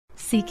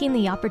Seeking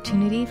the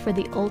opportunity for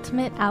the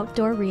ultimate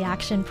outdoor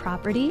reaction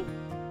property?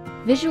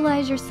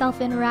 Visualize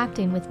yourself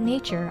interacting with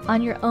nature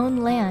on your own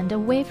land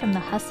away from the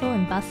hustle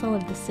and bustle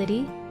of the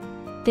city?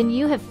 Then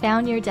you have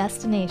found your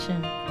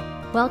destination.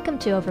 Welcome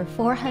to over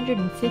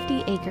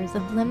 450 acres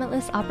of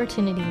limitless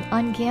opportunity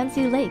on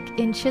Gandsey Lake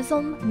in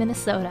Chisholm,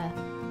 Minnesota.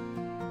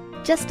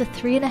 Just a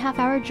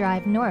 3.5-hour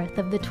drive north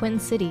of the Twin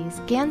Cities,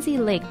 Gandsey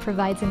Lake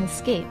provides an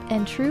escape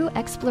and true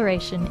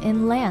exploration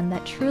in land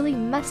that truly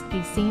must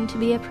be seen to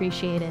be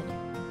appreciated.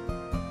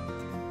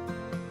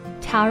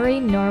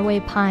 Towering Norway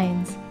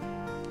pines,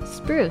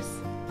 spruce,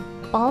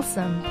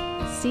 balsam,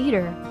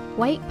 cedar,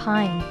 white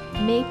pine,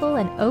 maple,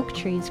 and oak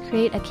trees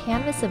create a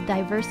canvas of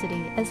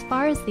diversity as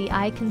far as the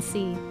eye can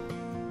see.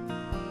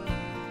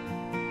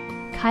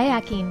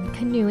 Kayaking,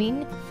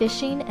 canoeing,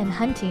 fishing, and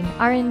hunting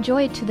are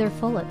enjoyed to their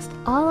fullest,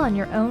 all on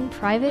your own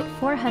private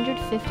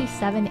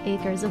 457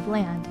 acres of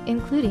land,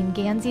 including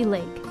Gandsey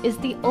Lake, is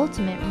the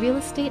ultimate real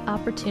estate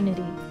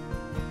opportunity.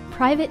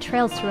 Private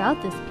trails throughout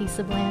this piece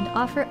of land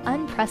offer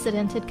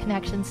unprecedented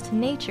connections to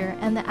nature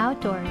and the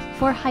outdoors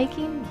for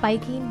hiking,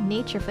 biking,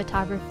 nature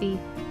photography,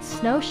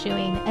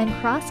 snowshoeing, and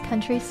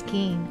cross-country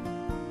skiing.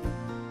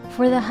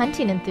 For the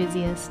hunting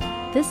enthusiast,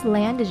 this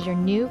land is your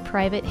new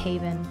private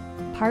haven.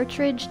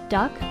 Partridge,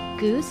 duck,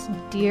 goose,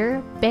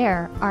 deer,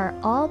 bear are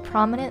all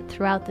prominent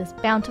throughout this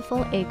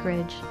bountiful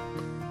acreage.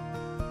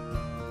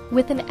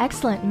 With an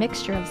excellent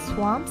mixture of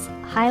swamps,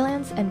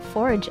 highlands, and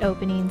forage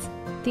openings,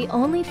 the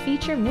only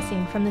feature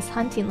missing from this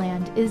hunting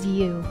land is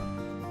you.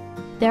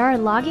 There are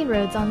logging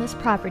roads on this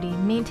property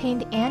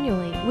maintained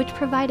annually which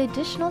provide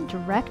additional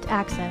direct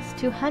access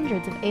to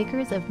hundreds of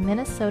acres of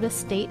Minnesota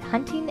state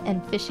hunting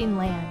and fishing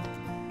land.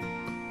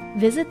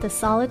 Visit the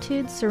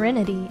solitude,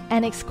 serenity,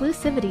 and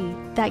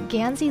exclusivity that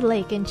Gandsey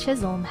Lake in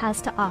Chisholm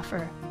has to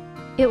offer.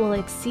 It will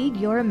exceed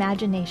your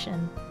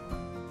imagination.